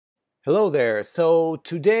Hello there. So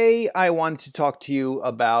today I wanted to talk to you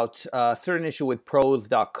about a certain issue with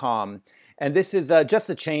pros.com. And this is just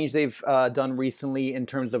a change they've done recently in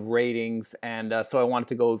terms of ratings. And so I wanted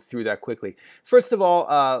to go through that quickly. First of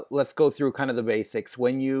all, let's go through kind of the basics.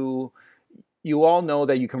 You all know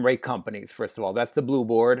that you can rate companies, first of all. That's the blue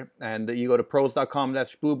board. And you go to pros.com,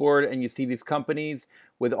 that's blue board, and you see these companies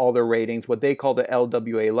with all their ratings, what they call the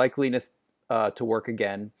LWA, likeliness to work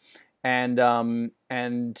again. And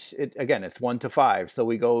it, again, it's 1 to 5. So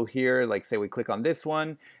we go here, like say we click on this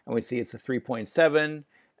one, and we see it's a 3.7.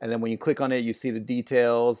 And then when you click on it, you see the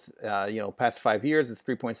details. Past 5 years, it's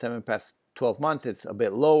 3.7. Past 12 months, it's a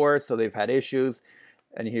bit lower. So they've had issues.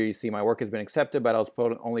 And here you see my work has been accepted, but I was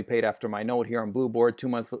only paid after my note here on Blueboard 2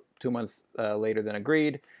 months later than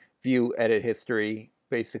agreed. View edit history.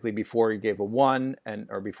 Basically before you gave a 1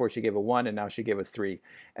 or before she gave a 1 and now she gave a 3.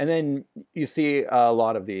 And then you see a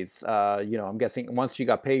lot of these. I'm guessing once she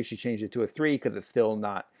got paid, she changed it to a 3 because it's still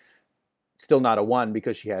not a 1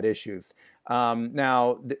 because she had issues.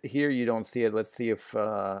 Now here you don't see it. Let's see if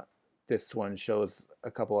this one shows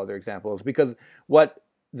a couple other examples, because what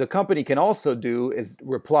the company can also do is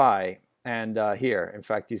reply. And here, in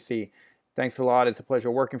fact, you see, thanks a lot. It's a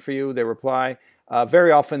pleasure working for you. They reply.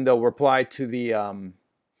 Very often they'll reply to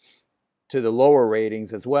the lower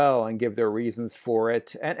ratings as well and give their reasons for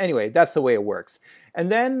it. And anyway, that's the way it works. And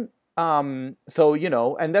then, and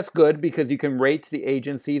that's good because you can rate the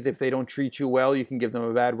agencies. If they don't treat you well, you can give them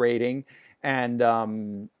a bad rating. And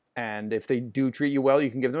if they do treat you well, you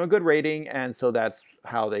can give them a good rating. And so that's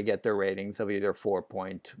how they get their ratings of either 4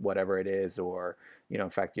 point whatever it is, or, in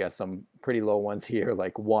fact, you have some pretty low ones here,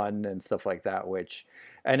 like 1 and stuff like that,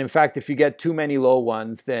 and in fact, if you get too many low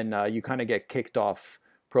ones, then you kind of get kicked off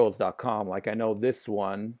pros.com. Like I know this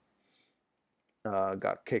one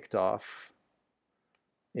got kicked off.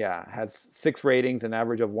 Yeah, has 6 ratings, an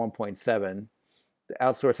average of 1.7. The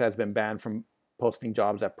outsource has been banned from posting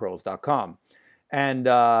jobs at pros.com. And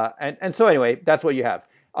so anyway, that's what you have.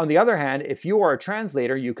 On the other hand, if you are a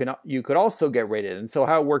translator, you could also get rated. And so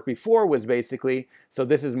how it worked before was basically, so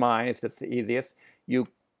this is mine, it's just the easiest. You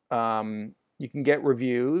can get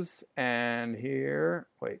reviews, and here,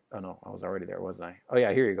 wait, oh no, I was already there, wasn't I? Oh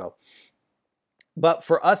yeah, here you go. But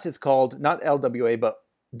for us, it's called not LWA, but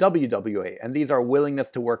WWA, and these are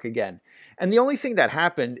willingness to work again. And the only thing that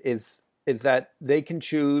happened is that they can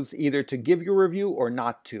choose either to give you a review or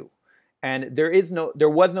not to. And there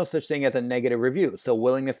was no such thing as a negative review. So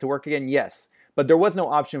willingness to work again, yes. But there was no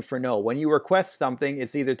option for no. When you request something,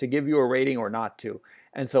 it's either to give you a rating or not to.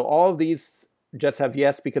 And so all of these just have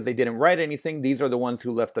yes because they didn't write anything. These are the ones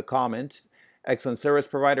who left the comment. Excellent service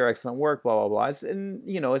provider, excellent work, blah, blah, blah. And,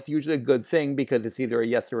 it's usually a good thing because it's either a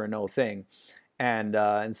yes or a no thing.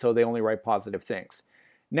 And so they only write positive things.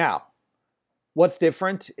 Now, what's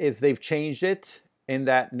different is they've changed it in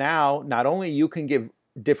that now not only you can give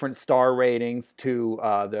different star ratings to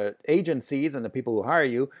the agencies and the people who hire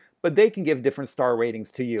you, but they can give different star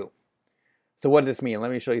ratings to you. So what does this mean?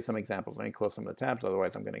 Let me show you some examples. Let me close some of the tabs,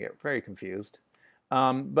 otherwise I'm going to get very confused.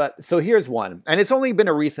 So here's one, and it's only been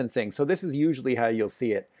a recent thing, so this is usually how you'll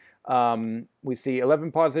see it. We see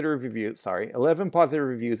 11 positive reviews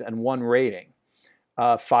and 1 rating,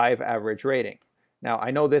 5 average rating. Now,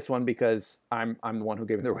 I know this one because I'm the one who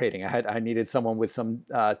gave him the rating. I needed someone with some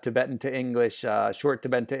Tibetan to English, short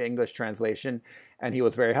Tibetan to English translation, and he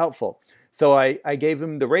was very helpful. So I gave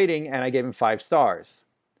him the rating, and I gave him 5 stars.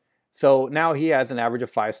 So now he has an average of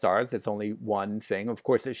 5 stars. It's only one thing. Of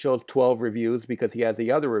course, it shows 12 reviews because he has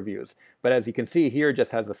the other reviews. But as you can see here, it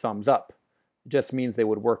just has a thumbs up. It just means they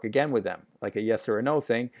would work again with them, like a yes or a no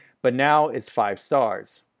thing. But now it's 5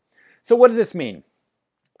 stars. So what does this mean?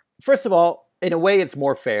 First of all, in a way, it's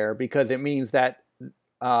more fair because it means that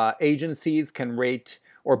agencies can rate,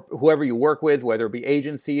 or whoever you work with, whether it be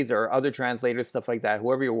agencies or other translators, stuff like that,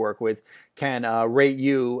 whoever you work with can rate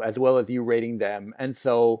you as well as you rating them. And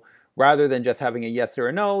so rather than just having a yes or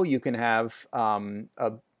a no, you can have an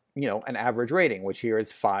average rating, which here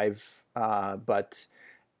is 5. But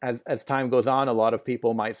as time goes on, a lot of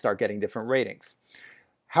people might start getting different ratings.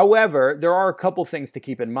 However, there are a couple things to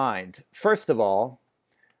keep in mind. First of all,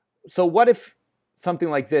 so what if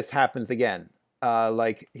something like this happens again?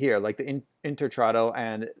 Like here, like the Intertrato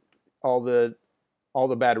and all the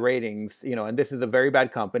bad ratings, and this is a very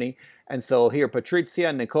bad company. And so here, Patricia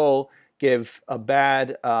and Nicole give a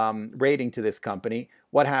bad rating to this company.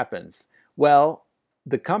 What happens? Well,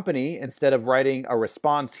 the company, instead of writing a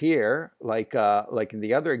response here, like in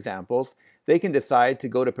the other examples, they can decide to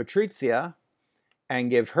go to Patricia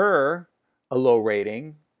and give her a low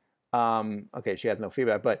rating, Okay, she has no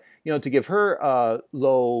feedback, but to give her a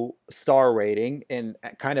low star rating and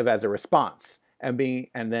kind of as a response, and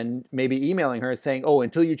then maybe emailing her saying, oh,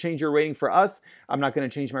 until you change your rating for us, I'm not going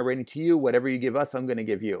to change my rating to you. Whatever you give us, I'm going to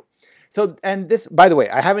give you. So, and this, by the way,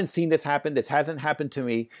 I haven't seen this happen. This hasn't happened to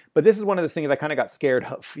me, but this is one of the things I kind of got scared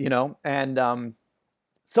of, and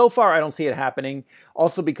so far I don't see it happening.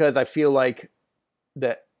 Also because I feel like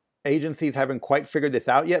the agencies haven't quite figured this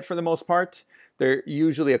out yet for the most part. They're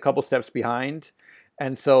usually a couple steps behind,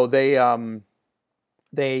 and so they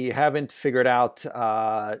haven't figured out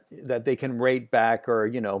that they can rate back, or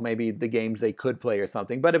maybe the games they could play or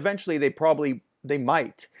something. But eventually they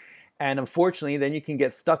might, and unfortunately then you can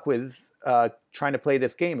get stuck with trying to play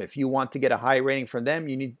this game. If you want to get a high rating from them,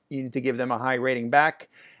 you need to give them a high rating back,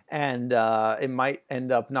 and it might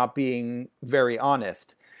end up not being very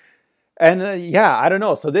honest. And yeah, I don't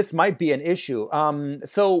know. So this might be an issue.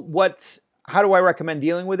 How do I recommend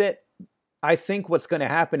dealing with it? I think what's going to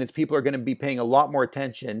happen is people are going to be paying a lot more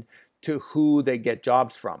attention to who they get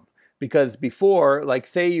jobs from. Because before, like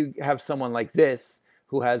say you have someone like this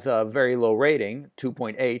who has a very low rating,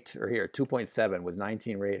 2.8, or here, 2.7 with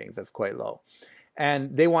 19 ratings. That's quite low.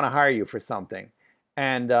 And they want to hire you for something.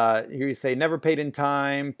 And here you say, never paid in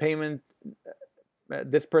time, payment,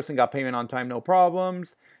 this person got payment on time, no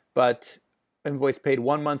problems. But invoice paid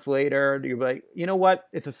 1 month later. You're like, you know what?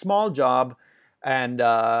 It's a small job, and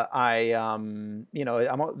I'm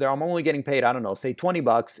only getting paid, I don't know, say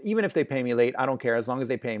 $20. Even if they pay me late, I don't care. As long as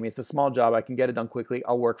they pay me, it's a small job. I can get it done quickly.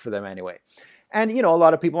 I'll work for them anyway. And a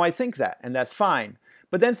lot of people might think that, and that's fine.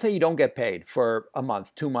 But then say you don't get paid for a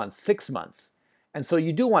month, 2 months, 6 months, and so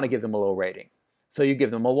you do want to give them a low rating. So you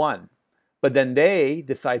give them a 1, but then they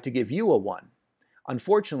decide to give you a 1.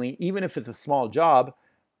 Unfortunately, even if it's a small job,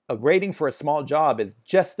 a rating for a small job is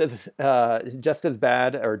just as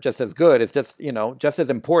bad or just as good. It's just just as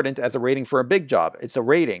important as a rating for a big job. It's a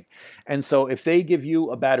rating, and so if they give you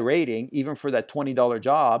a bad rating, even for that $20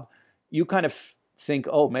 job, you kind of think,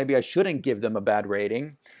 oh, maybe I shouldn't give them a bad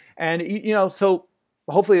rating, and so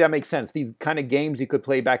hopefully that makes sense. These kind of games you could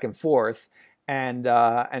play back and forth, and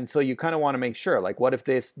so you kind of want to make sure, like, what if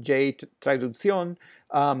this J Traducción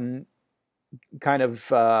kind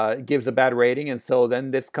of gives a bad rating, and so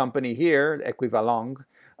then this company here, Equivalong,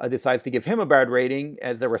 decides to give him a bad rating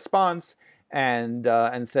as a response, and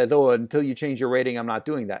says, oh, until you change your rating, I'm not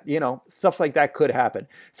doing that. Stuff like that could happen.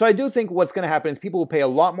 So I do think what's going to happen is people will pay a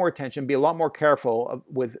lot more attention, be a lot more careful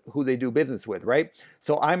with who they do business with, right?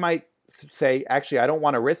 So I might say, actually, I don't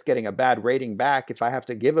want to risk getting a bad rating back if I have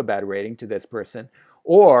to give a bad rating to this person.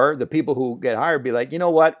 Or the people who get hired be like, you know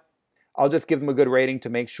what? I'll just give them a good rating to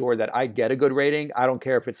make sure that I get a good rating. I don't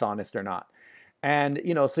care if it's honest or not. And,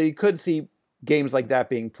 so you could see games like that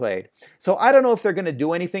being played. So I don't know if they're going to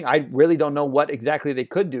do anything. I really don't know what exactly they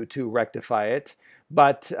could do to rectify it.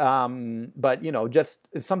 But just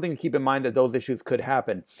it's something to keep in mind that those issues could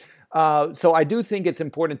happen. So I do think it's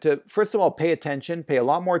important to, first of all, pay a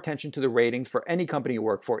lot more attention to the ratings for any company you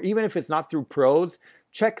work for. Even if it's not through Pros,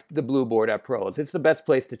 check the Blue Board at Pros. It's the best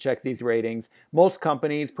place to check these ratings. Most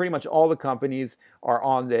companies, pretty much all the companies, are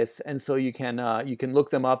on this, and so you can look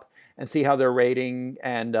them up and see how they're rating,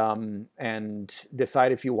 and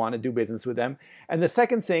decide if you want to do business with them. And the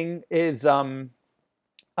second thing is, I'm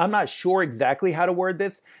not sure exactly how to word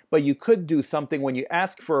this, but you could do something when you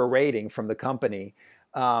ask for a rating from the company.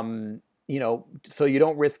 So you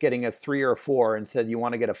don't risk getting a 3 or a 4. Instead, you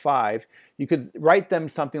want to get a 5. You could write them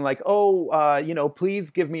something like, "Oh, please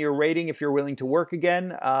give me your rating if you're willing to work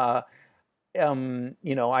again. I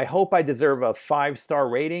hope I deserve a 5-star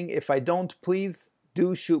rating. If I don't, please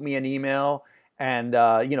do shoot me an email and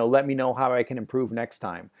let me know how I can improve next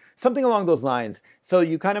time." Something along those lines. So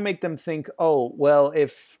you kind of make them think, oh, well,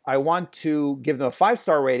 if I want to give them a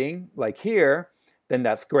 5-star rating, like here, then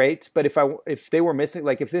that's great. But if they were missing,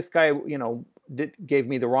 like if this guy, gave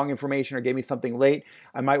me the wrong information or gave me something late,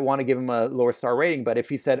 I might want to give him a lower star rating. But if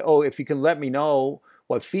he said, oh, if you can let me know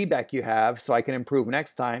what feedback you have so I can improve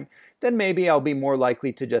next time, then maybe I'll be more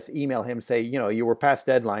likely to just email him, say, you were past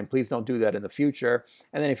deadline, please don't do that in the future.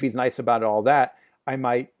 And then if he's nice about all that, I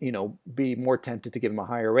might, be more tempted to give him a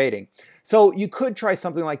higher rating. So you could try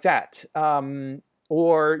something like that.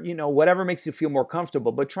 Or, whatever makes you feel more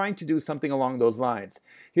comfortable, but trying to do something along those lines.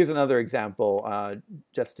 Here's another example,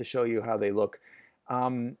 just to show you how they look.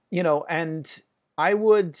 And I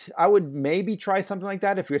would maybe try something like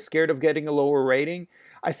that if you're scared of getting a lower rating.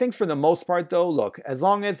 I think for the most part, though, look, as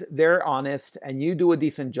long as they're honest and you do a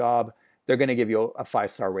decent job, they're going to give you a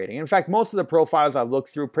 5-star rating. In fact, most of the profiles I've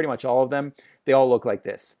looked through, pretty much all of them, they all look like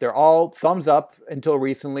this. They're all thumbs up until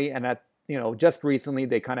recently, and just recently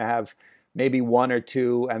they kind of have maybe one or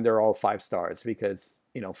two, and they're all 5 stars because,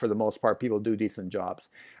 for the most part, people do decent jobs.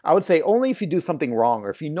 I would say only if you do something wrong, or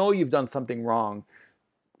if you know you've done something wrong,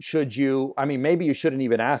 should you, I mean, maybe you shouldn't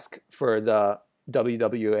even ask for the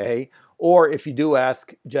WWA, or if you do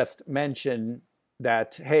ask, just mention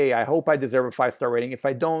that, hey, I hope I deserve a 5-star rating. If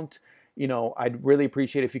I don't, I'd really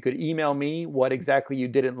appreciate if you could email me what exactly you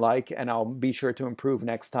didn't like, and I'll be sure to improve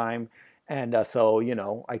next time. And so,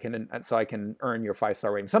 I can earn your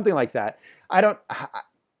 5-star rating, something like that.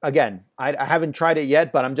 Again, I haven't tried it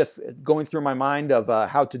yet, but I'm just going through my mind of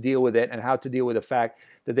how to deal with it and how to deal with the fact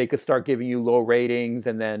that they could start giving you low ratings,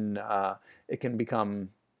 and then it can become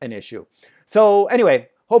an issue. So anyway,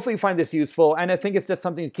 hopefully you find this useful, and I think it's just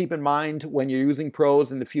something to keep in mind when you're using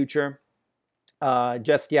pros in the future.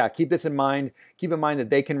 Keep this in mind. Keep in mind that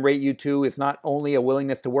they can rate you too. It's not only a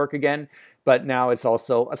willingness to work again, but now it's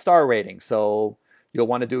also a star rating. So you'll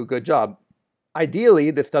want to do a good job. Ideally,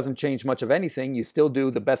 this doesn't change much of anything. You still do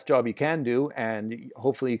the best job you can do, and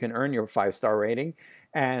hopefully you can earn your 5-star rating.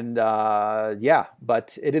 And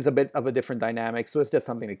but it is a bit of a different dynamic, so it's just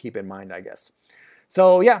something to keep in mind, I guess.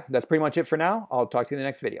 So yeah, that's pretty much it for now. I'll talk to you in the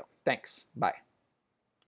next video. Thanks. Bye.